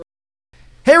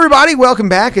Hey everybody, welcome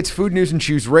back. It's Food News and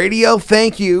Chews Radio.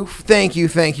 Thank you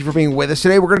for being with us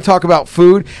today. We're going to talk about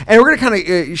food, and we're going to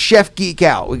kind of chef geek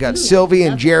out. We got Sylvie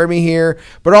and Jeremy here,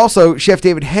 but also Chef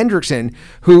David Hendrickson,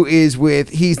 who is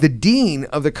he's the Dean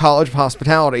of the College of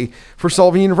Hospitality for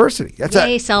Sullivan University.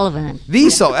 Sullivan.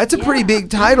 That's a pretty big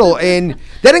title, and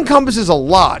that encompasses a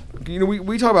lot. You know,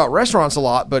 we talk about restaurants a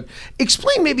lot, but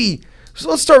explain so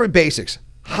let's start with basics.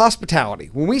 Hospitality.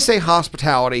 When we say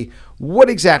hospitality, what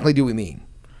exactly do we mean?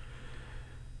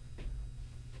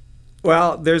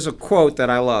 Well, there's a quote that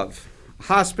I love.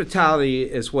 Hospitality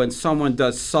is when someone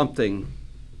does something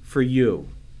for you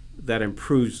that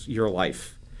improves your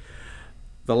life.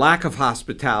 The lack of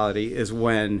hospitality is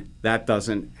when that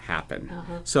doesn't happen.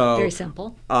 So very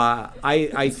simple.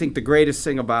 I think the greatest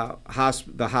thing about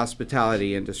the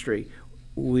hospitality industry,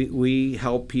 we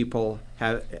help people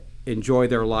enjoy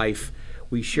their life.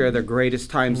 We share the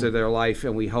greatest times of their life,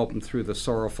 and we help them through the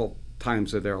sorrowful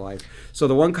times of their life. So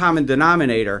the one common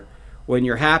denominator when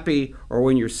you're happy or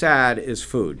when you're sad is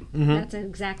food. Mm-hmm. That's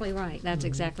exactly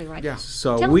right. Yeah.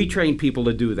 So we train people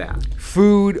to do that.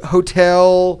 Food,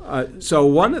 hotel. So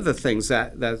one of the things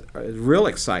that is real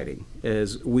exciting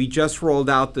is we just rolled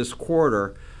out this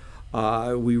quarter.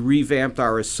 We revamped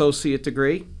our associate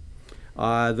degree.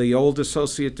 The old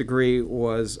associate degree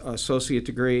was associate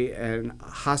degree in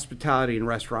hospitality and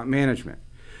restaurant management.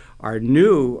 Our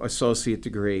new associate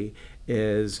degree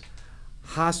is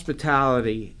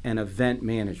hospitality and event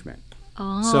management.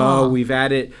 So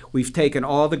we've taken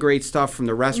all the great stuff from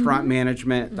the restaurant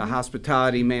management, the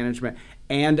hospitality management,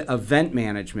 and event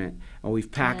management, and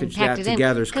we've packaged that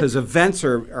together because events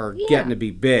are getting to be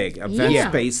big. Event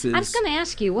spaces. I was going to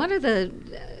ask you, what are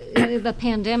the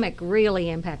pandemic really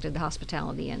impacted the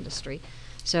hospitality industry?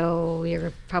 So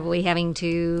you're probably having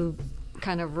to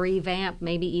kind of revamp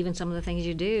maybe even some of the things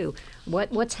you do.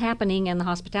 What's happening in the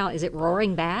hospitality? Is it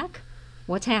roaring back?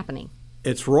 What's happening?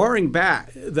 It's roaring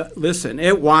back. Listen,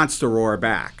 it wants to roar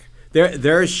back.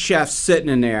 There's chefs sitting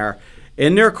in there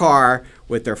in their car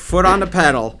with their foot on the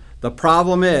pedal. The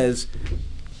problem is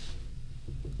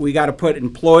we got to put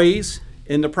employees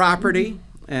in the property,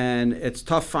 and it's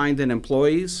tough finding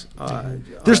employees.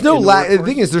 There's no lack. The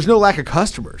thing is, there's no lack of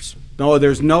customers. No,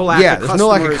 there's no lack of customers. There's no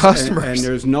lack of customers. And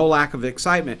there's no lack of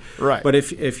excitement. Right. But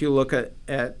if you look at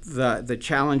the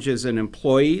challenges in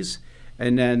employees,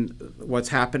 and then what's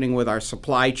happening with our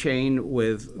supply chain,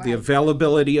 with the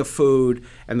availability of food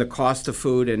and the cost of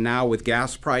food, and now with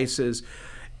gas prices,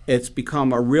 it's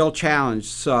become a real challenge.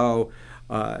 So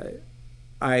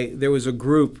there was a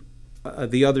group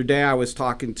the other day I was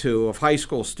talking to of high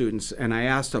school students, and I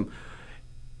asked them,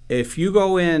 if you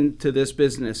go into this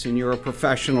business and you're a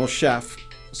professional chef,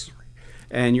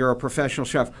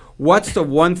 what's the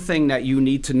one thing that you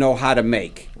need to know how to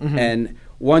make? Mm-hmm. And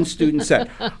one student said,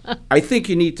 I think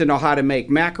you need to know how to make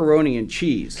macaroni and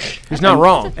cheese. He's not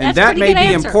wrong. And that may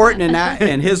be important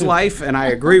in his life, and I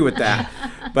agree with that.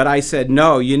 But I said,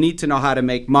 no, you need to know how to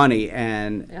make money,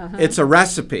 and it's a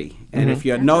recipe. And if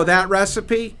you know that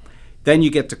recipe, then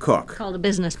you get to cook. Called a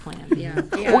business plan. Yeah.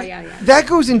 That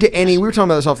goes into we were talking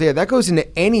about this off the air, that goes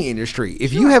into any industry.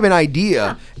 If you have an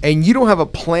idea and you don't have a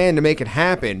plan to make it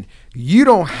happen, you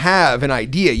don't have an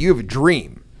idea, you have a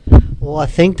dream. Well, I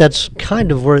think that's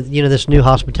kind of where, this new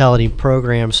hospitality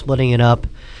program, splitting it up,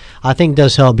 I think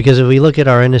does help, because if we look at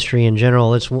our industry in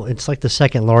general, it's like the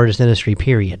second largest industry,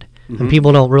 period. Mm-hmm. And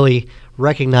people don't really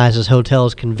recognize as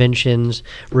hotels, conventions,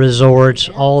 resorts,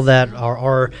 all that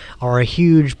are a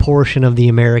huge portion of the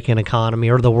American economy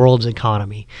or the world's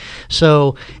economy.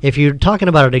 So if you're talking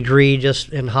about a degree just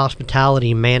in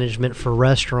hospitality management for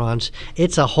restaurants,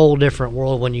 it's a whole different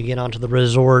world when you get onto the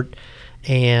resort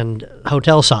and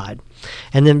hotel side.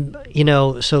 And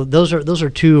then, so those are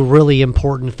two really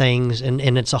important things, and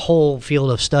it's a whole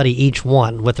field of study, each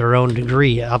one with their own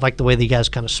degree. I like the way that you guys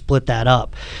kind of split that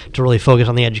up to really focus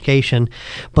on the education.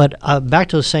 But back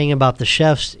to saying about the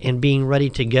chefs and being ready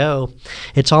to go,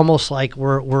 it's almost like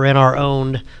we're in our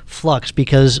own flux,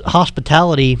 because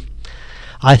hospitality,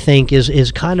 I think,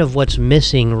 is kind of what's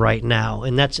missing right now,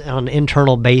 and that's on an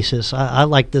internal basis. I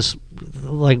like this,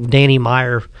 like Danny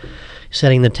Meyer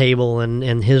setting the table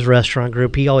and his restaurant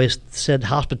group, he always said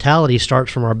hospitality starts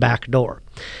from our back door.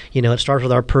 It starts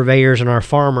with our purveyors and our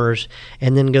farmers,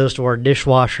 and then goes to our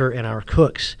dishwasher and our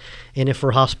cooks. And if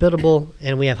we're hospitable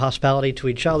and we have hospitality to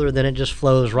each other, then it just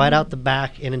flows right out the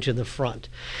back and into the front.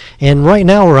 And right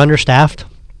now we're understaffed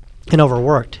and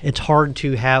overworked. It's hard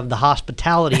to have the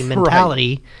hospitality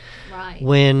mentality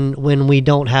when we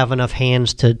don't have enough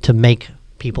hands to make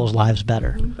people's lives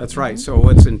better. That's right. So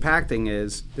what's impacting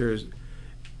is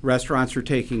Restaurants are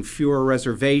taking fewer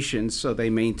reservations so they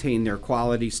maintain their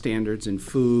quality standards in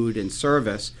food and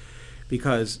service,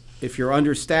 because if you're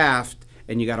understaffed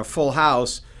and you got a full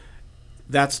house,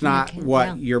 that's not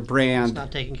what your brand. It's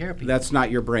not taking care of people. That's not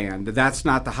your brand. That's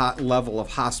not the hot level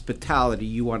of hospitality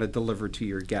you want to deliver to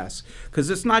your guests. Because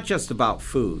it's not just about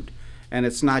food, and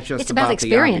it's not just It's about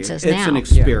experiences the now. It's an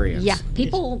experience. Yeah,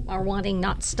 people are wanting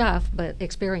not stuff, but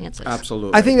experiences.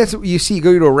 Absolutely. I think that's what you see. You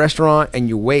go to a restaurant and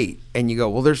you wait, and you go,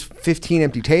 "Well, there's 15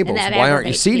 empty tables. that Why aren't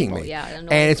you aggravates seating people. me?" Yeah, it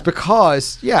annoys and it's them.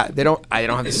 because they don't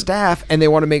have the staff, and they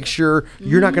want to make sure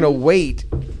you're not going to wait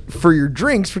for your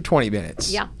drinks for 20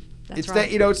 minutes. Yeah, that's It's right.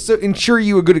 that, it's to ensure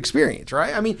you a good experience,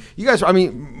 right? I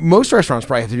mean, most restaurants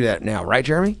probably have to do that now, right,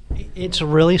 Jeremy? It's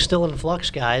really still in flux,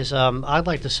 guys. I'd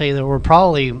like to say that we're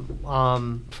probably,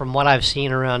 from what I've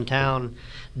seen around town,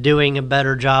 doing a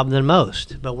better job than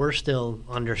most, but we're still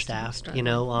understaffed,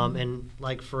 and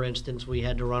like, for instance, we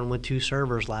had to run with 2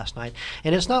 servers last night,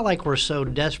 and it's not like we're so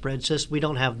desperate, it's just we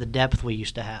don't have the depth we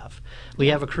used to have. We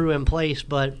have a crew in place,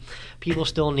 but people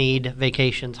still need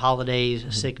vacations, holidays,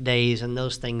 sick days, and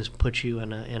those things put you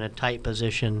in a tight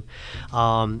position,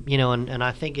 and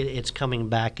I think it's coming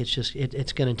back. It's just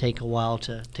it's going to take a while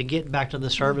to get back to the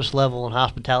service level and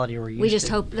hospitality we're used to. We just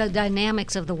hope the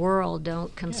dynamics of the world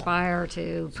don't conspire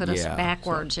to put us Yeah.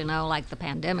 backwards, like the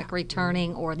pandemic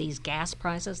returning or these gas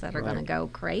prices that are going to go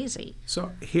crazy.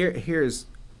 So here's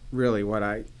really what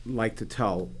I like to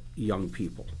tell young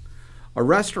people. A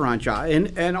restaurant job,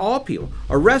 and all people,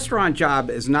 a restaurant job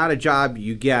is not a job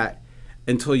you get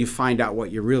until you find out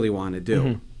what you really want to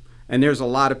do. And there's a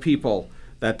lot of people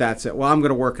that's it. Well, I'm going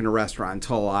to work in a restaurant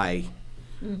until I...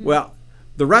 Well,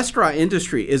 the restaurant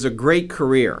industry is a great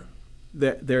career.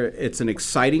 It's an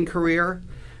exciting career.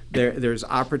 There's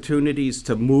opportunities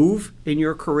to move in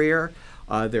your career.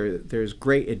 There's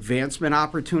great advancement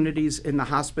opportunities in the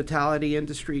hospitality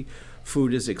industry.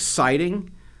 Food is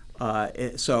exciting.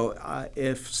 So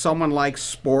if someone likes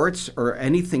sports or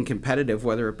anything competitive,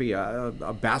 whether it be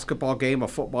a basketball game, a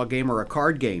football game, or a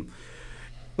card game,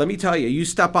 let me tell you, you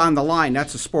step on the line,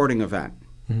 that's a sporting event.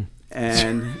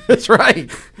 And That's right.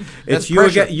 it's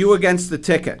you against the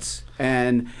tickets.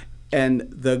 And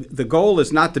the goal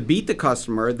is not to beat the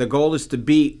customer. The goal is to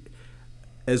beat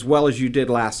as well as you did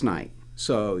last night.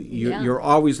 So you're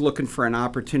always looking for an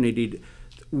opportunity.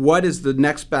 What is the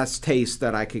next best taste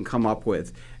that I can come up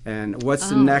with? And what's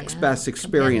the next best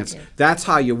experience? Competitive. That's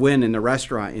how you win in the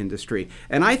restaurant industry.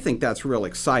 And I think that's real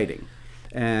exciting.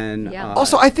 And Yeah.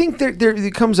 Also, I think there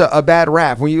becomes a bad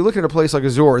rap. When you look at a place like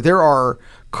Azor, there are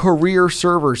career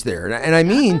servers there. And I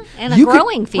mean... And a you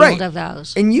growing field right. of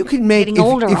those. And you can make... Getting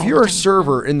older If all you're the a time.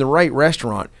 server in the right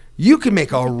restaurant, you can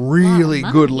make a really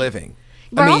money. good living.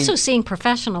 We're I mean, also seeing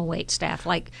professional wait staff,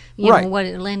 like Right. what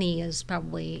Lenny is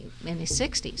probably in his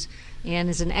 60s and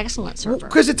is an excellent server.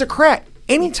 because it's a craft.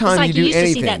 Anytime it's like you do used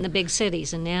anything... to see that in the big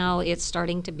cities, and now it's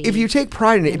starting to be. if you take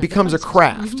pride in it, it other becomes a places.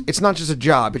 craft. It's not just a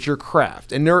job; it's your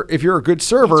craft. And if you're a good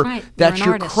server, That's right. that's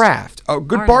You're an your artist. craft. A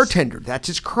good Artist. bartender, that's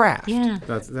his craft. Yeah,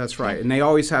 that's right. And they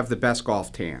always have the best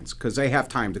golf hands because they have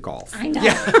time to golf. I know.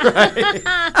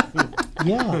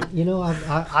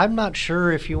 Yeah, I'm not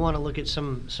sure if you want to look at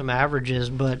some averages,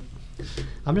 but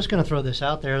I'm just going to throw this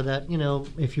out there that,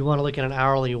 if you want to look at an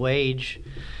hourly wage,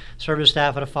 service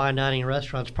staff at a fine dining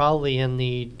restaurant is probably in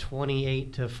the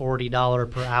 $28 to $40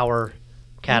 per hour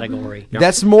category.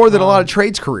 That's more than a lot of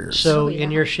trades careers. So, Oh, yeah.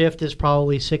 and your shift is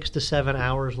probably 6 to 7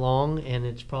 hours long, and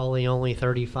it's probably only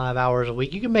 35 hours a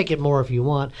week. You can make it more if you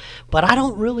want, but I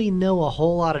don't really know a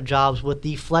whole lot of jobs with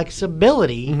the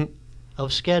flexibility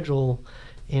of schedule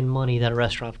and money that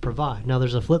restaurants provide. Now,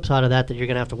 there's a flip side of that you're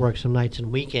going to have to work some nights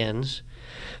and weekends,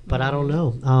 but I don't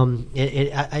know.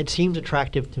 It seems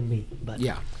attractive to me. But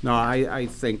yeah. No, I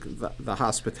think the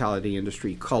hospitality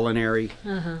industry, culinary,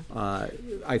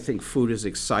 I think food is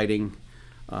exciting.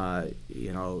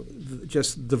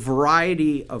 Just the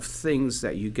variety of things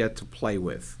that you get to play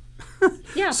with.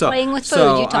 Yeah, So- playing with food.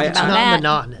 so You talk I- about it's not that.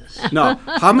 monotonous. No,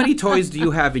 how many toys do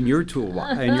you have in your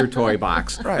toy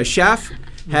box? Right. A chef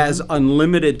has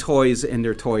unlimited toys in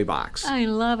their toy box. I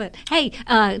love it. Hey,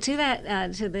 to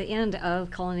the end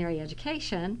of culinary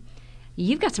education,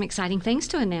 you've got some exciting things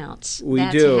to announce. We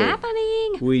That's do.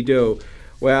 happening. We do.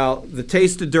 Well, the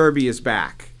Taste of Derby is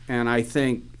back, and I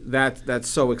think that's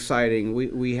so exciting.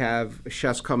 We have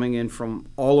chefs coming in from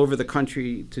all over the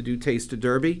country to do Taste of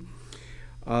Derby.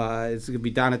 It's going to be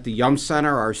down at the Yum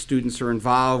Center. Our students are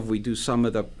involved. We do some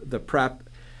of the prep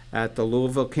at the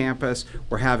Louisville campus.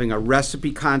 We're having a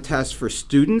recipe contest for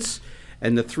students,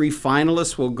 and the 3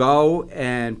 finalists will go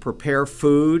and prepare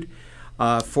food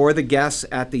for the guests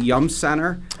at the Yum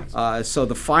Center. So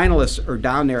the finalists are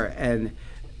down there, and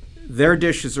their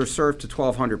dishes are served to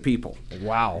 1,200 people.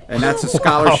 Wow. And that's a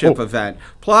scholarship event.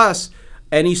 Plus,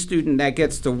 any student that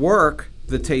gets to work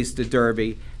the Taste of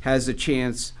Derby has a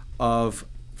chance of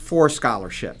 4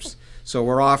 scholarships. So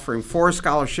we're offering 4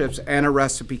 scholarships and a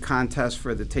recipe contest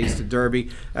for the Taste of Derby.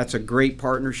 That's a great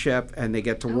partnership, and they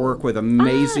get to work with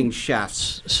amazing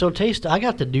chefs. So I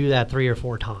got to do that 3 or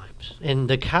 4 times, and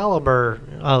the caliber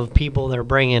of people they're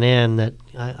bringing in that,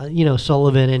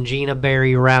 Sullivan and Gina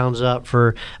Berry rounds up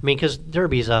for, because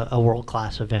Derby's a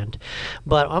world-class event.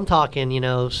 But I'm talking,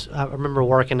 I remember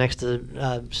working next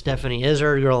to Stephanie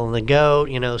Izzard, Girl and the Goat,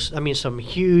 some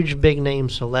huge big-name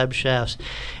celeb chefs,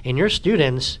 and your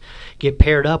students get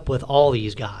paired up with all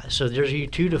these guys. So there's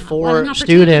 2 to 4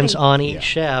 students on each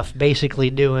chef basically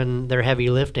doing their heavy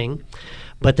lifting.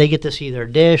 But they get to see their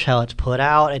dish, how it's put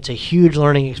out. It's a huge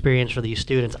learning experience for these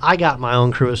students. I got my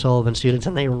own crew of Sullivan students,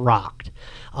 and they rocked.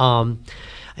 And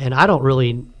I don't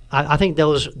really – I think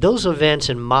those events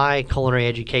in my culinary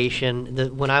education,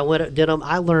 when I did them,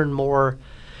 I learned more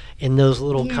in those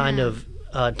little kind of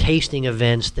tasting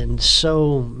events than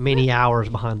so many hours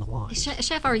behind the lines.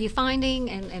 Chef, are you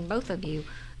finding, and both of you,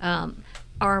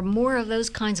 are more of those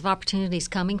kinds of opportunities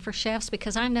coming for chefs?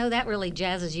 Because I know that really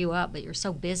jazzes you up, but you're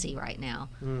so busy right now.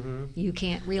 Mm-hmm. You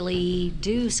can't really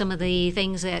do some of the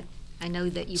things that I know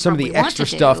that you some of probably the extra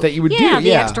stuff that you would do. Yeah,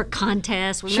 the extra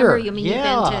contests. Remember, Sure. you've been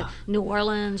to New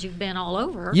Orleans, you've been all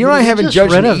over. You and I haven't just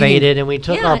judged renovated, and we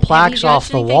took our plaques off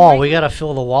the anything wall. like We that? got to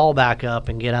fill the wall back up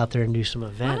and get out there and do some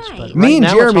events. Right. But Me right and now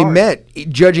it's Jeremy hard. met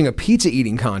judging a pizza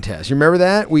eating contest. You remember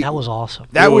that? That was awesome.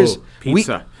 That was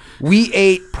pizza. We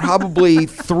ate probably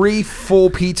 3 full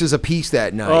pizzas apiece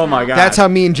that night. Oh, my God. That's how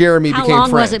me and Jeremy How became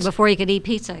long friends. was it before you could eat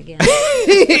pizza again?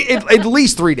 At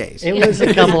least 3 days. It was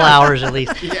a couple hours at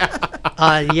least. We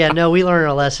learned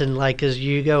a lesson, because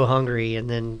you go hungry, and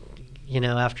then,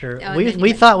 after and we then you we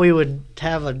get- thought we would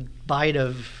have a bite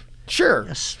of Sure.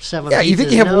 7 Yeah, you think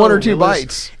pizzas. you have No, 1 or 2 it was-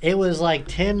 bites. It was like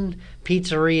 10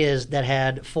 pizzerias that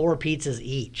had 4 pizzas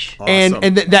each. And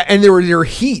there were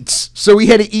heats, so we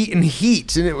had to eat in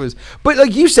heats, and it was. But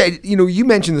like you said, you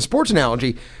mentioned the sports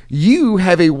analogy. You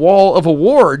have a wall of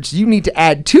awards. You need to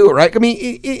add to it, right? I mean,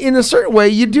 in a certain way,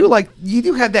 you do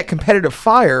have that competitive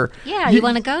fire. Yeah, you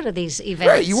want to go to these events,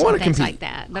 Right, you wanna and things compete. like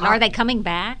that. But are they coming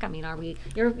back? I mean, are we?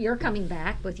 You're coming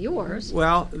back with yours.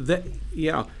 Well,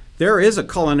 there is a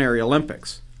culinary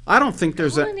Olympics. I don't think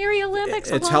there's Culinary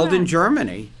Olympics? I It's love held in that.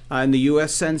 Germany, and the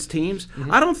U.S. sends teams.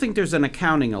 I don't think there's an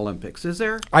accounting Olympics, is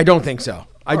there? I don't think so.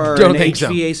 I Or don't an think so.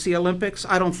 HVAC Olympics?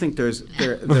 I don't think there's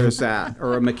that,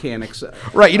 or a mechanics.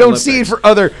 Right, you don't see it for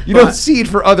other. You don't see it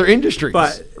for other industries.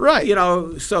 But right,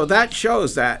 so that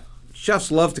shows that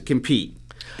chefs love to compete,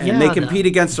 and Yeah, they no. compete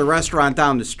against the restaurant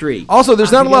down the street. Also,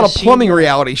 there's not a you lot guys of plumbing seen-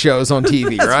 reality shows on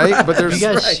TV, right? But Have there's you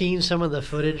guys seen some of the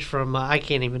footage from, I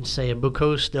can't even say it,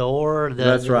 Bocuse d'Or?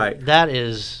 That's right. That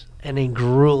is a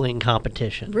grueling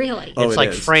competition. Really? Oh, It's it like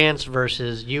is. France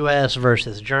versus U.S.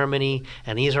 versus Germany,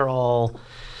 and these are all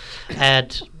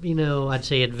at, I'd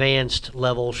say advanced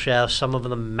level chefs, some of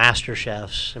them master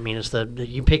chefs. I mean, it's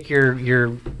you pick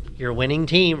your winning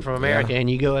team from America, and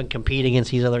you go and compete against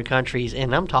these other countries,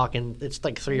 and I'm talking, it's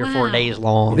like 3 or 4 Wow. days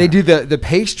long. They do the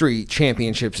pastry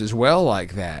championships as well,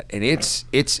 like that, and it's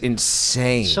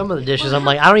insane. Some of the dishes, I'm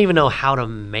like, I don't even know how to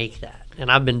make that.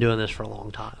 And I've been doing this for a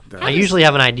long time. I usually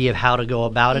have an idea of how to go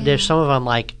about a dish. Some of them, I'm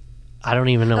like, I don't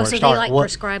even know where to So start. they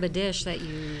prescribe a dish that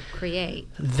you create.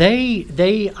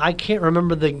 I can't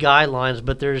remember the guidelines,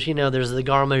 but there's the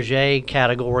garde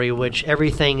category, which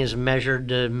everything is measured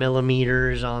to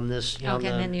millimeters on this. Okay,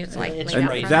 and then it's like it's laid out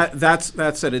crazy. front.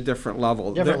 That's at a different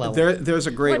level. There's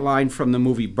a great line from the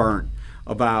movie Burnt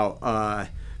about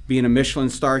being a Michelin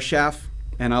star chef,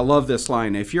 and I love this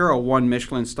line. If you're a 1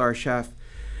 Michelin star chef,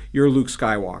 you're Luke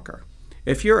Skywalker.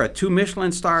 If you're a 2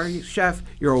 Michelin star chef,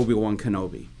 you're Obi-Wan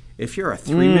Kenobi. If you're a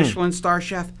 3 Michelin star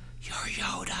chef, you're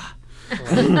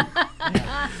Yoda.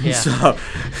 Yeah. So,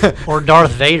 Or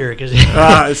Darth Vader, because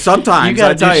sometimes You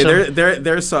gotta I tell do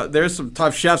you, there's some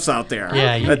tough chefs out there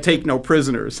Yeah, that take no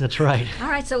prisoners. that's right. All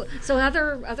right, so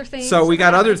other things. So we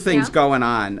got other things Yeah. going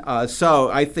on. So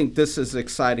I think this is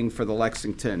exciting for the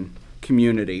Lexington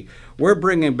community. We're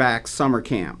bringing back summer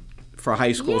camp for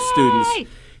high school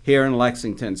students here in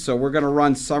Lexington. So we're going to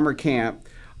run summer camp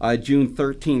June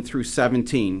 13th through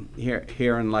 17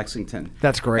 here in Lexington.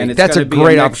 That's great. And it's That's gonna a be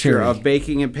great mixture opportunity. of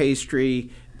baking and pastry.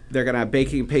 They're going to have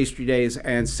baking and pastry days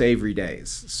and savory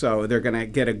days. So they're going to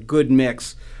get a good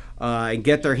mix and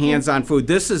get their hands on food.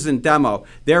 This isn't demo.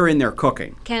 They're in there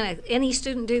cooking. Can any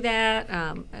student do that?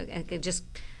 It just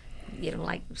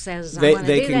like says I They want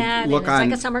to do can that. look and it's on-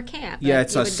 like a summer camp. Yeah, that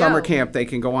it's you a would summer go. camp. They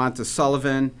can go on to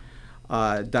Sullivan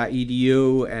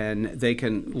 .edu, and they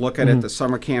can look at it. The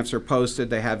summer camps are posted.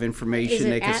 They have information. Is it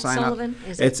they can at sign Sullivan? up.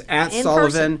 Is it It's at in Sullivan.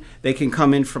 person? They can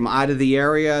come in from out of the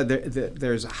area.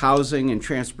 There's housing and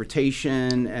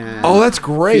transportation and Oh, that's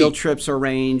great. field trips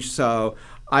arranged. So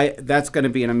that's going to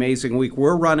be an amazing week.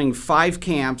 We're running 5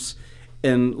 camps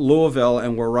in Louisville,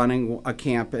 and we're running a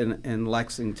camp in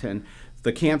Lexington.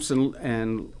 The camps in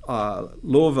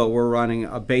Louisville, we're running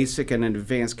a basic and an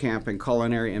advanced camp in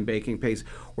culinary and baking pace.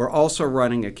 We're also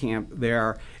running a camp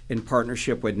there in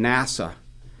partnership with NASA,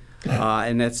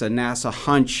 and it's a NASA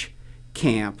Hunch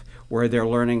camp where they're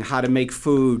learning how to make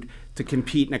food to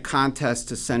compete in a contest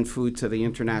to send food to the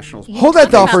international. Hold that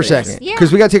thought for a about this. second, Yeah.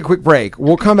 because we got to take a quick break.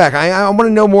 We'll come back. I want to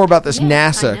know more about this Yeah,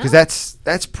 NASA, I because know.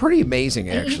 that's pretty amazing,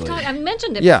 You've actually. I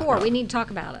mentioned it Yeah. before. We need to talk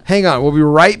about it. Hang on. We'll be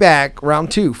right back. Round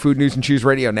 2, Food News and Choose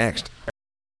Radio next.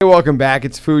 Hey, welcome back.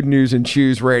 It's Food News and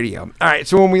Choose Radio. All right.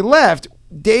 So when we left,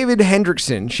 David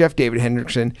Hendrickson, Chef David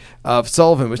Hendrickson of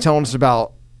Sullivan, was telling us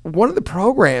about one of the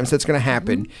programs that's going to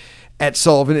happen at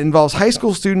Sullivan. It involves high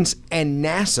school students and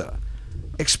NASA.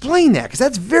 Explain that, because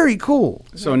that's very cool.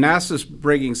 So NASA's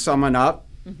bringing someone up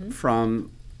from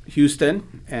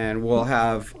Houston, and we'll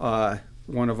have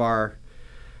one of our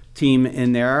team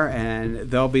in there, and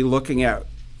they'll be looking at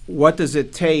what does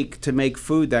it take to make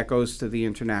food that goes to the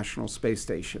International Space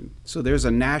Station. So there's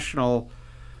a national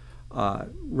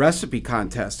recipe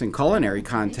contest and culinary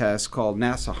contest called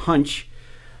NASA Hunch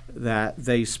that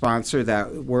they sponsor,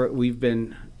 that we've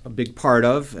been a big part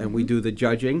of, and we do the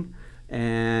judging.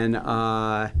 And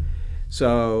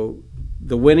so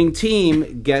the winning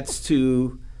team gets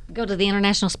to Go to the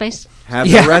International Space. have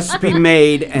Yeah. the recipe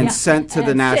made and sent to the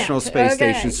And National sent. Space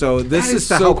Okay. Station. So this That is is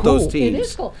to so help those cool. teams. It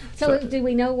is cool. So, do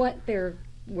we know what they're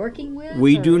working with?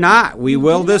 We or- do not. We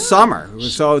will this not? summer.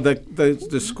 So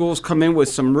the schools come in with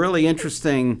some really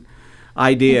interesting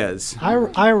ideas.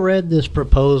 I read this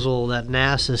proposal that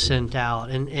NASA sent out,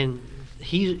 and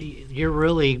you're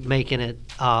really making it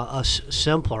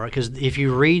simpler, because if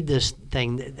you read this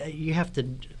thing, you have to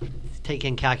take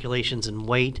in calculations in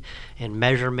weight and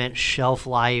measurement, shelf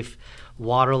life,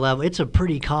 water level. It's a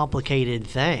pretty complicated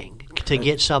thing to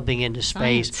get something into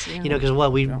space. Science, yeah. You know,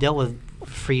 because we've dealt with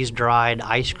freeze-dried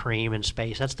ice cream in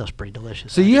space. That stuff's pretty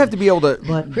delicious. So you have to be able to.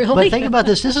 But, Really? but think about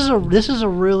this. This is a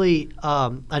really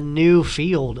a new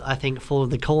field, I think, for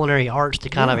the culinary arts to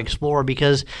kind of explore,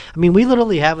 because I mean, we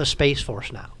literally have a space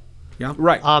force now. Yeah.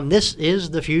 Right. This is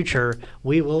the future.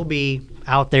 We will be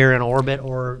out there in orbit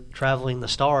or traveling the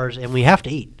stars, and we have to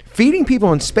eat. Feeding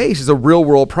people in space is a real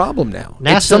world problem now.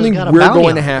 NASA's It's something got a we're bounty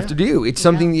going to on it, have to do. It's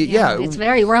something that, It's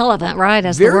very relevant, right?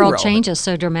 As Very the world relevant. changes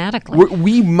so dramatically.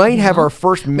 we might have our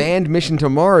first manned mission to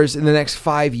Mars in the next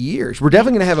 5 years. We're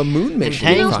definitely going to have a moon And mission.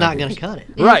 in Tang's 5 not going years. to cut it.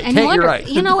 Right, And Tank, wonder, you're right.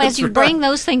 You know, as That's you right. bring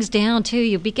those things down too,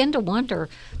 you begin to wonder.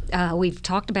 We've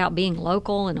talked about being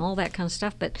local and all that kind of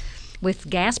stuff, but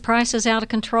with gas prices out of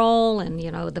control and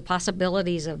the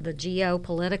possibilities of the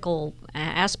geopolitical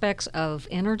aspects of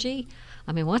energy,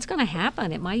 I mean, what's going to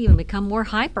happen? It might even become more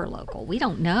hyper local. We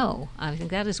don't know. I think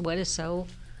that is what is so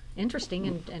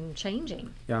interesting and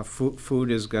changing. Yeah. Food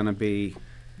is going to be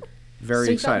very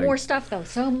So you've got exciting. more stuff though.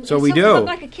 So we you do. look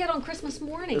like a kid on Christmas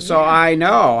morning. So Yeah.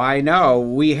 I know.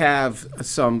 We have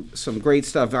some great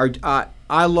stuff.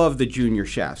 I love the junior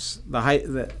chefs,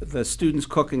 the students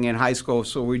cooking in high school.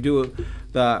 So we're doing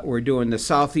the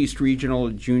Southeast Regional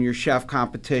Junior Chef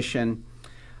Competition.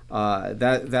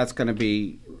 That's going to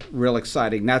be real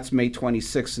exciting. That's May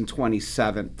 26th and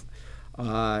 27th.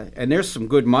 And there's some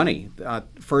good money.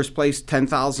 First place,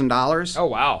 $10,000. Oh,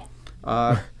 wow.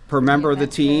 Per member of the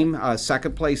that's team.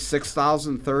 Second place,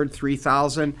 $6,000. Third,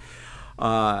 $3,000.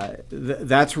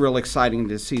 That's real exciting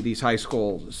to see these high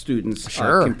school students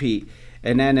Sure. compete.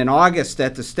 And then in August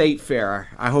at the State Fair,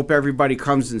 I hope everybody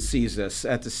comes and sees this.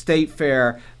 At the State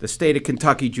Fair, the State of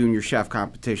Kentucky Junior Chef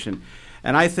Competition.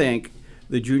 And I think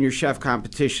the Junior Chef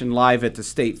Competition live at the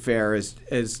State Fair is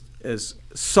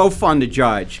so fun to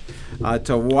judge,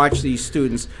 to watch these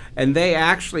students. And they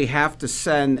actually have to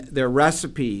send their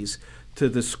recipes to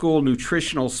the school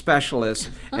nutritional specialist,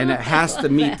 and it has to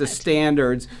meet the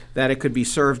standards that it could be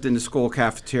served in the school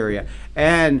cafeteria.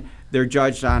 And they're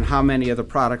judged on how many of the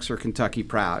products are Kentucky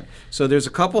Proud. So there's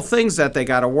a couple things that they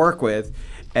got to work with.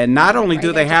 And not only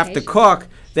do they have to education. cook,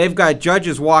 they've got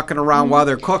judges walking around while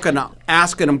they're cooking,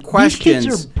 asking them questions.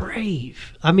 These kids are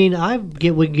brave. I mean,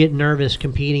 would get nervous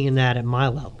competing in that at my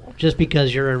level. Just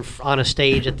because you're on a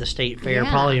stage at the state fair, Yeah.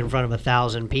 probably in front of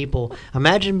 1,000 people.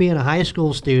 Imagine being a high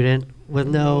school student with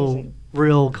no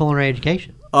real culinary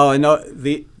education. Oh, no,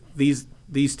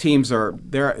 these teams are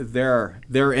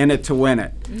they're in it to win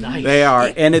it. Nice. They are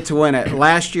in it to win it.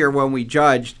 Last year when we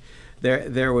judged,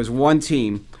 there was one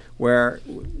team where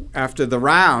after the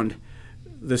round,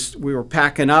 we were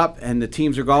packing up and the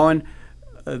teams are going.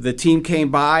 The team came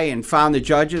by and found the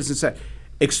judges and said,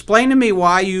 "Explain to me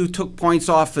why you took points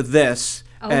off of this,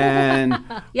 and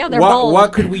Yeah, they're bold.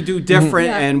 what could we do different,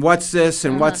 and what's this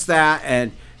and what's that."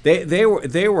 And they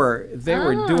were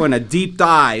doing a deep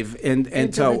dive into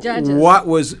the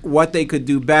judges. what they could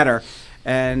do better,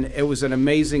 and it was an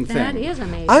amazing thing. That is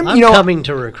amazing. I'm coming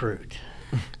to recruit.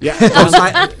 Yeah,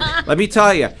 let me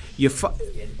tell you,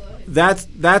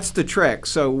 that's the trick.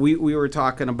 So we were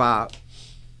talking about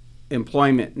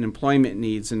employment and employment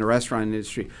needs in the restaurant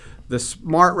industry. The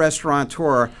smart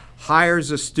restaurateur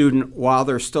hires a student while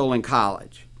they're still in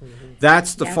college.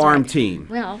 That's the farm team.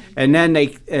 Well, and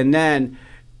then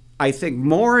I think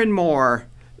more and more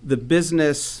the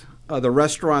business, the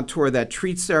restaurateur that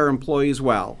treats their employees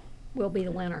well will be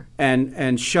the winner.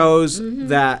 and shows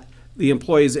that the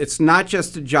employees, it's not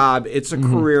just a job, it's a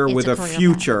career It's with a career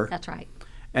future. path. That's right.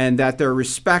 And that they're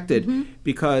respected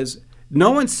because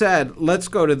no one said, let's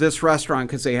go to this restaurant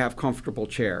because they have comfortable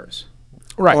chairs.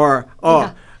 Right. Or,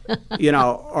 or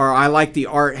I like the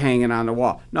art hanging on the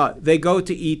wall. No, they go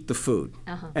to eat the food.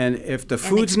 And if the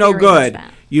food's no experience good,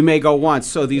 that. you may go once.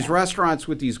 So these restaurants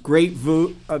with these great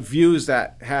views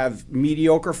that have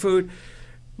mediocre food,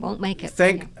 Won't make it.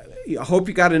 I hope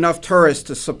you got enough tourists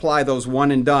to supply those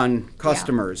one and done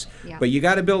customers. Yeah. But you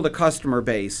got to build a customer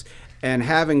base. And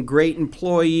having great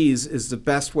employees is the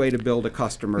best way to build a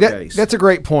customer base. That's a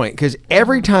great point, because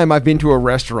every time I've been to a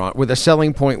restaurant with a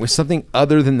selling point with something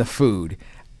other than the food,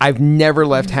 I've never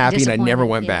left happy and I never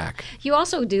went back. You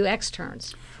also do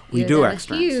externs. We You do have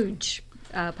externs. A huge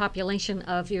population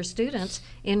of your students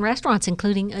in restaurants,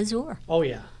 including Azure. Oh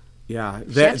yeah. Yeah,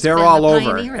 Chef's they're been all the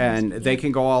over, pioneer in and this. they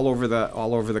can go all over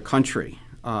the country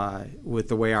with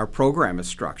the way our program is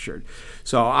structured.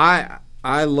 So I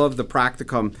love the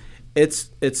practicum. It's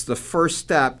the first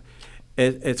step.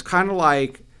 It's kind of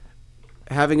like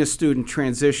having a student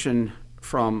transition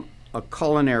from a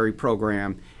culinary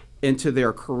program into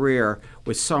their career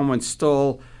with someone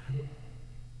still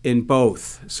in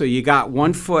both. So you got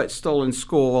one foot still in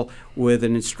school with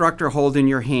an instructor holding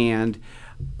your hand,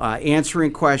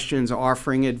 answering questions,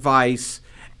 offering advice,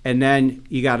 and then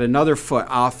you got another foot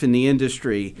off in the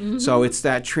industry. So it's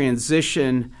that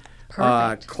transition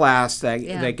Perfect. class that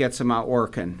gets them out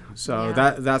working. So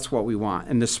Yeah. that's what we want.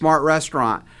 And the smart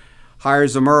restaurant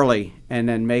hires them early and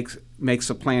then makes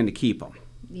a plan to keep them.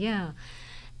 Yeah.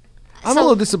 I'm a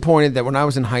little disappointed that when I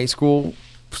was in high school,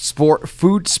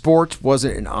 sports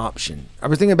wasn't an option. I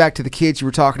was thinking back to the kids you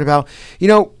were talking about.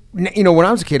 When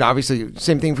I was a kid, obviously,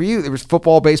 same thing for you. There was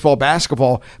football, baseball,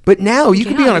 basketball. But now you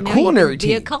could be on a now you culinary could be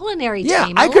team. a culinary Yeah,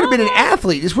 team. I could have been an love that.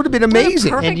 athlete. This would have been What a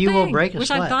amazing. perfect And you will thing. break a Wish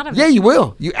sweat. I'd thought of Yeah, it. you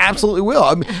will. You absolutely will.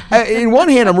 I mean, in one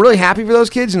hand, I'm really happy for those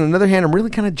kids, and on the other hand, I'm really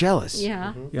kind of jealous.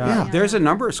 Yeah. Yeah. There's a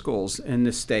number of schools in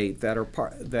the state that are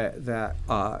part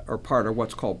of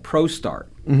what's called ProStart.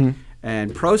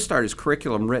 And ProStart is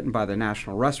curriculum written by the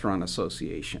National Restaurant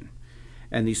Association.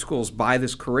 And these schools buy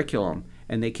this curriculum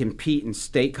and they compete in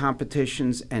state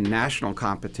competitions and national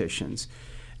competitions.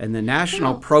 And the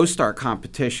national ProStart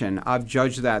competition, I've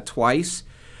judged that twice.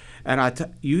 And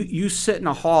you sit in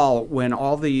a hall when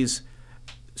all these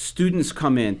students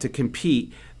come in to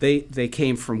compete. They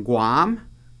came from Guam,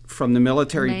 from the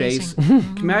military base.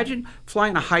 Amazing. Imagine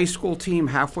flying a high school team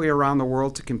halfway around the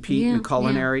world to compete Yeah, in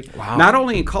culinary. Wow. Not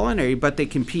only in culinary, but they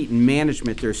compete in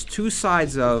management. There's two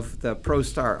sides of the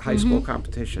ProStart high school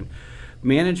competition,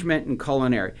 management and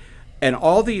culinary. And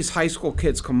all these high school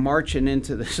kids come marching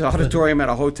into this auditorium at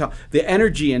a hotel. The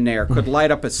energy in there could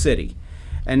light up a city.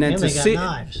 And then And to they got see,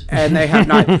 knives. and they have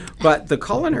knives. But the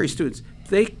culinary students,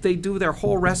 they do their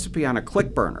whole recipe on a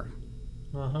click burner.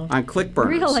 On click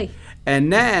burners. Really?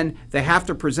 And then they have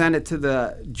to present it to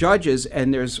the judges,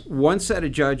 and there's one set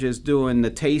of judges doing the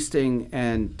tasting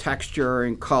and texture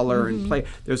and color and play.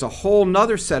 There's a whole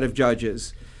nother set of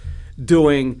judges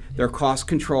doing their cost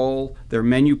control, their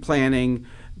menu planning,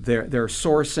 their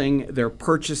sourcing, their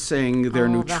purchasing, their Oh,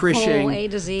 the nutrition, whole A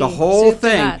to Z, the whole soup to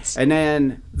thing. nuts. And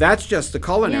then that's just the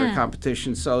culinary Yeah.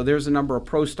 competition. So there's a number of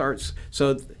ProStarts.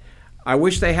 So I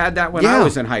wish they had that when I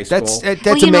was in high school. That's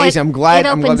Well, amazing. I'm glad. It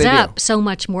I'm glad opens they up do. so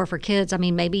much more for kids. I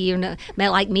mean, maybe you're not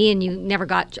like me, and you never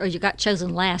got, or you got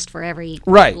chosen last for every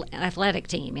Right. athletic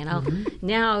team.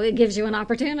 Now it gives you an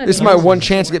opportunity. This is my one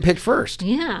chance to get picked first.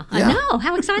 Yeah, I Yeah. know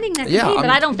how exciting that could Yeah, be. But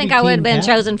I'm- I don't think be I would have team been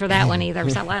captain. chosen for that one either.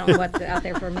 So I don't know what's out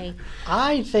there for me.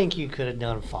 I think you could have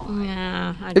done fine.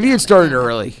 Yeah, I If you doubt had started it.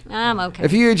 early, I'm okay.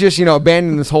 if you had just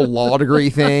abandoned this whole law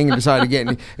degree thing and decided to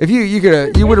get, if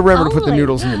you would have remembered to put the Only.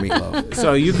 noodles in your meatloaf.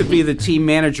 So you could be the team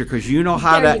manager because you know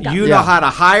how There to you go. know how to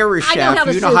hire a I know chef, how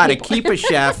to you know sue how to people. keep a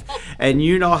chef, and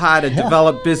you know how to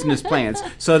develop business plans.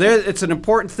 So it's an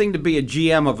important thing to be a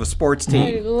GM of a sports I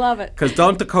team. love it. Because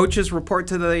don't the coaches report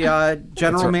to the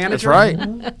general That's manager? right.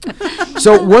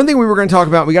 So one thing we were going to talk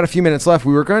about, we got a few minutes left.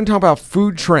 We were going to talk about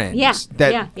food trends. Yeah,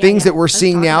 Things yeah. that we're Let's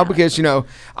seeing talk now about it. because,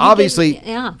 obviously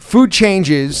yeah. food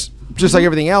changes just like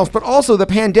everything else, but also the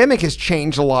pandemic has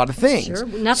changed a lot of things. Sure.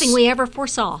 Nothing we ever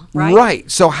foresaw, right? Right.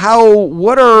 So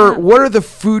what are the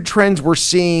food trends we're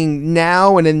seeing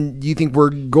now, and then you think we're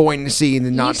going to see in the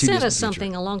not too You distant said us future?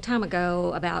 something a long time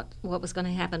ago about what was going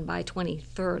to happen by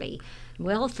 2030.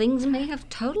 Well, things may have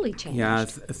totally changed. Yeah,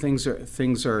 things are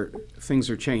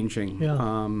changing.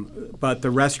 Yeah. But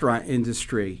the restaurant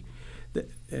industry,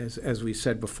 as we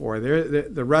said before,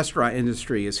 the restaurant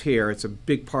industry is here. It's a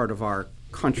big part of our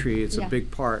country. It's a big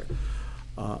part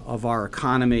of our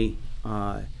economy.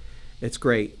 It's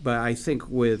great, but I think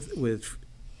with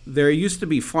there used to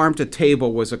be farm to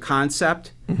table was a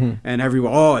concept, and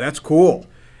everyone, that's cool.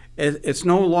 It's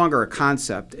no longer a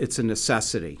concept, it's a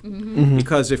necessity.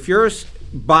 Because if you're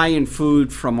buying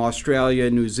food from Australia,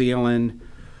 New Zealand,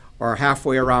 or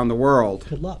halfway around the world,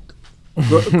 Good luck.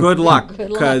 good luck, Good luck.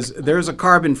 because there's a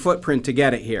carbon footprint to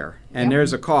get it here, and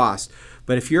there's a cost.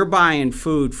 But if you're buying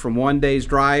food from one day's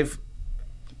drive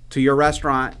to your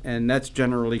restaurant, and that's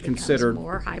generally considered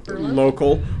more hyper-local.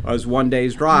 local as one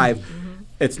day's drive,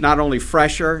 it's not only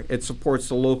fresher, it supports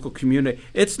the local community.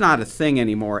 It's not a thing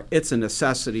anymore. It's a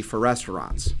necessity for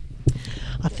restaurants.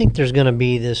 I think there's going to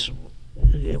be this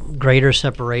greater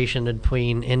separation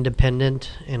between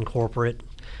independent and corporate.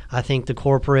 I think the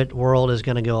corporate world is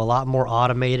going to go a lot more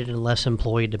automated and less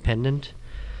employee dependent,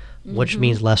 which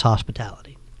means less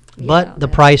hospitality. But the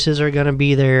prices are going to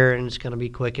be there, and it's going to be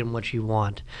quick and what you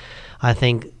want. I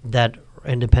think that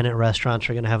independent restaurants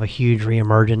are going to have a huge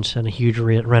reemergence and a huge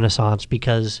renaissance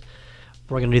because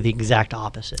we're going to do the exact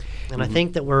opposite. And I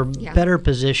think that we're better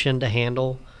positioned to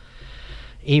handle,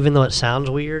 even though it sounds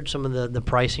weird, some of the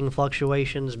pricing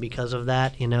fluctuations because of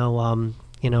that.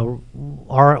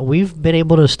 We've been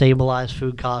able to stabilize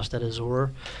food costs at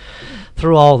Azure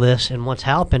through all this, and what's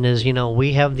happened is,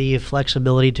 we have the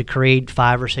flexibility to create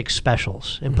 5 or 6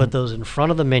 specials and put those in front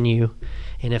of the menu.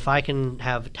 And if I can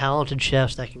have talented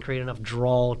chefs that can create enough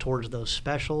draw towards those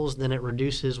specials, then it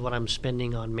reduces what I'm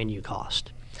spending on menu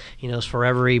cost. So for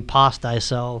every pasta I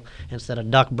sell, instead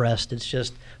of duck breast, it's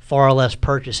just far less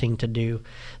purchasing to do.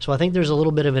 So I think there's a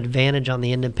little bit of advantage on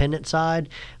the independent side,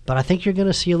 but I think you're going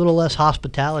to see a little less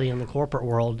hospitality in the corporate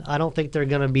world. I don't think they're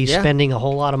going to be spending a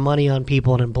whole lot of money on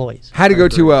people and employees. Had to go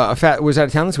to was out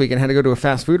of town this weekend, had to go to a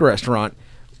fast food restaurant,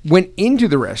 went into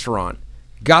the restaurant,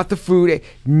 got the food,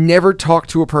 never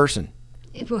talked to a person.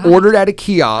 Right. Ordered at a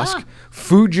kiosk,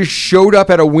 food just showed up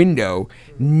at a window,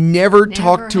 never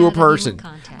talked to a had human person.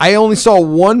 contact. I only saw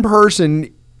one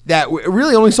person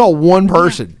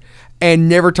and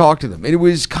never talked to them. And it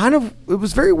was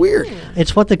very weird.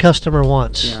 It's what the customer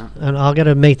wants. Yeah. And I've got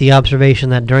to make the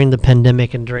observation that during the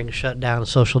pandemic and during shutdown,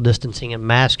 social distancing and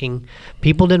masking,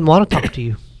 people didn't want to talk to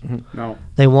you. No.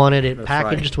 They wanted it That's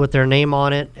packaged right. with their name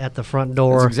on it at the front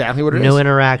door. That's exactly what it no is.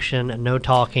 interaction, no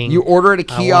talking. You order at a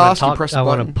kiosk, you press a I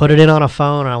want button. to put it in on a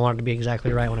phone, and I want it to be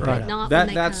exactly right when I pick it up. Not when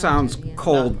they That come, sounds yeah.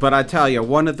 cold, but I tell you,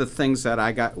 one of the things that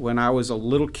I got when I was a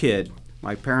little kid,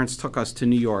 my parents took us to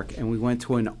New York, and we went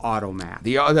to an automat.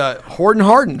 The Horton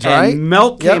Hardens, right? And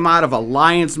milk Yep. came out of a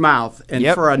lion's mouth. And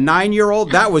Yep. for a 9-year-old,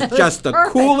 that was just the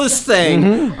perfect. coolest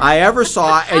thing I ever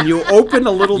saw. And you opened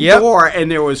a little Yep. door,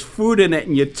 and there was food in it,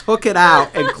 and you took it out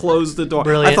and closed the door.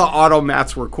 Brilliant. I thought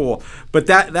automats were cool. But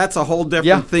that's a whole different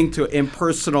Yeah. thing to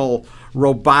impersonal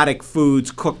robotic foods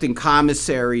cooked in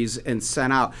commissaries and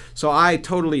sent out. So I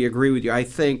totally agree with you. I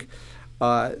think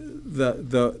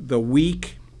the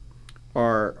weak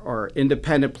or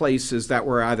independent places that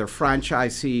were either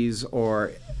franchisees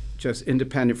or just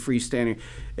independent freestanding,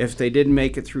 if they didn't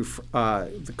make it through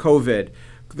the COVID,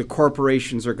 the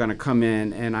corporations are going to come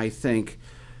in, and I think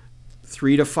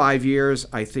 3 to 5 years,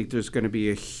 I think there's going to be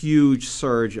a huge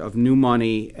surge of new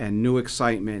money and new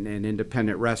excitement in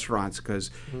independent restaurants because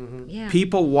Yeah.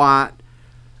 people want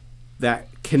that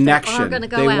connection. gonna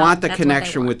go They out, want the that's what they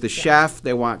connection want. with the Yeah. chef.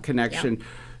 They want connection.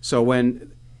 So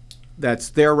when that's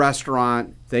their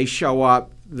restaurant, they show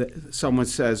up, someone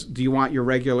says, do you want your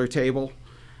regular table?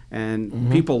 And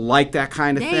people like that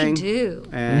kind of They thing. do.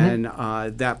 And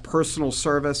that personal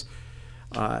service.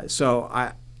 So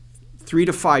 3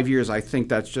 to 5 years, I think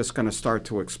that's just going to start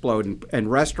to explode.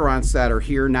 And restaurants that are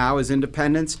here now as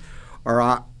independents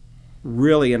are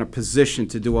really in a position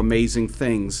to do amazing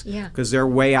things Yeah. because they're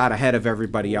way out ahead of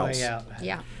everybody else. Way out.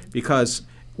 Yeah. Because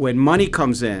when money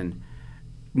comes in,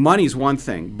 money's one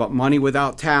thing, but money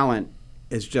without talent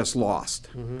is just lost.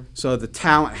 So the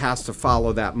talent has to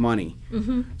follow that money.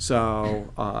 So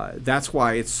that's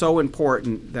why it's so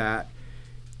important that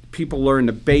people learn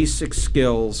the basic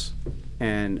skills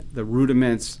and the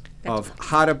rudiments of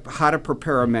how to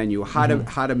prepare a menu, how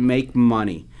to make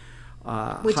money.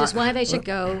 Which is why they should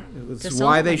go It's to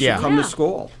why they should come to Yeah.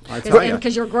 school. I tell you.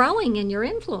 Because you're growing in your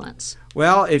influence.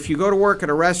 Well, if you go to work at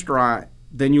a restaurant,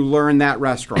 then you learn that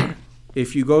restaurant.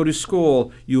 If you go to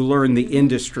school, you learn the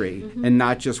industry and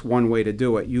not just one way to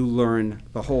do it. You learn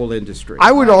the whole industry.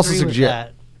 I would also agree with suggest.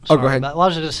 that. Oh, go Sorry, ahead. but I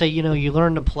was going to say, you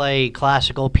learn to play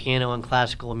classical piano and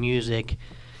classical music.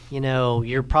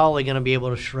 You're probably going to be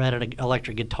able to shred an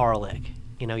electric guitar lick.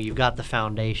 You've got the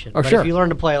foundation. Oh, but sure. if you learn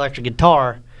to play electric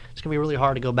guitar, it's going to be really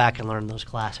hard to go back and learn those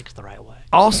classics the right way.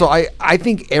 Also, I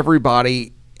think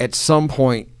everybody at some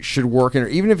point should work in,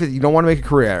 even if you don't want to make a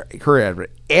career out of it,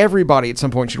 everybody at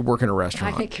some point should work in a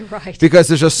restaurant. I think you're right. Because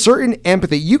there's a certain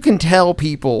empathy. You can tell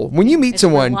people, when you meet It's when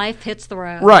someone, life hits the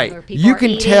road. right, or people you are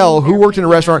can eating, tell who they're worked in a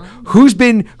moving restaurant, around.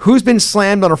 who's been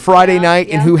slammed on a Friday night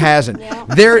and who hasn't.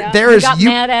 There Who is got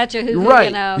mad at you, who,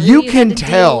 right. who You you had can to deal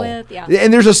tell. with, yeah.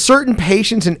 And there's a certain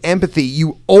patience and empathy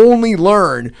you only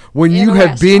learn when In you a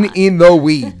have been restaurant. in the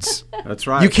weeds. That's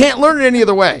right. You can't learn it any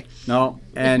other way. No,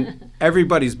 and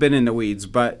everybody's been in the weeds,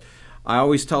 but I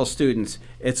always tell students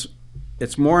it's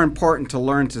more important to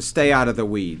learn to stay out of the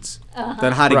weeds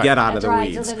than how to Right. get out That's of the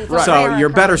right, so weeds. that it's a So fair you're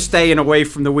better approach. staying away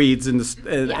from the weeds in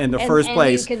the Yeah, first and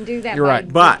place. you can do that You're by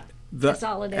right. But a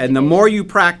solid the education. more you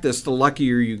practice, the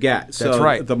luckier you get. So That's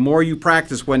right. the more you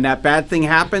practice, when that bad thing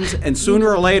happens, and sooner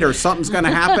or later something's going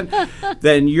to happen,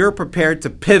 then you're prepared to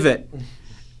pivot.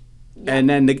 And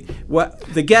then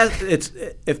the guest,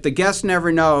 if the guest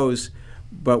never knows,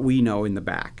 but we know in the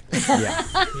back.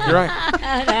 You're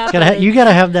right. You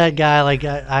gotta have that guy like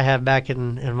I have back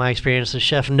in my experience, the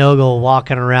Chef Nogel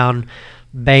walking around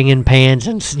banging pans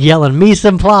and yelling mise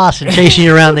en place and chasing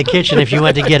you around the kitchen if you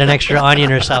went to get an extra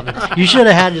onion or something. You should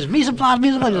have had just mise en place,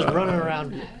 just running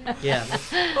around. Yeah.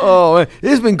 Oh, man, this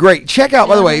has been great. Check out,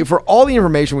 by the way, for all the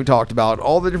information we talked about,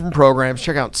 all the different programs,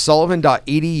 check out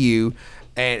sullivan.edu.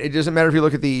 And it doesn't matter if you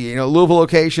look at the Louisville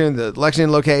location, the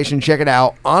Lexington location, check it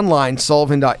out online,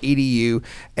 sullivan.edu,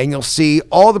 and you'll see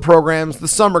all the programs, the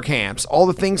summer camps, all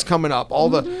the things coming up, all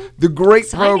the great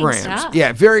Exciting programs. stuff.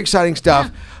 Yeah, very exciting stuff.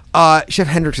 Chef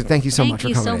Hendrickson, thank you so much for Thank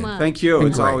you coming so in. much. Thank you.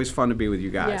 It's Great. always fun to be with you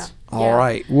guys. Yeah. All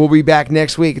right. We'll be back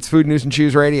next week. It's Food News and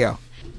Choose Radio.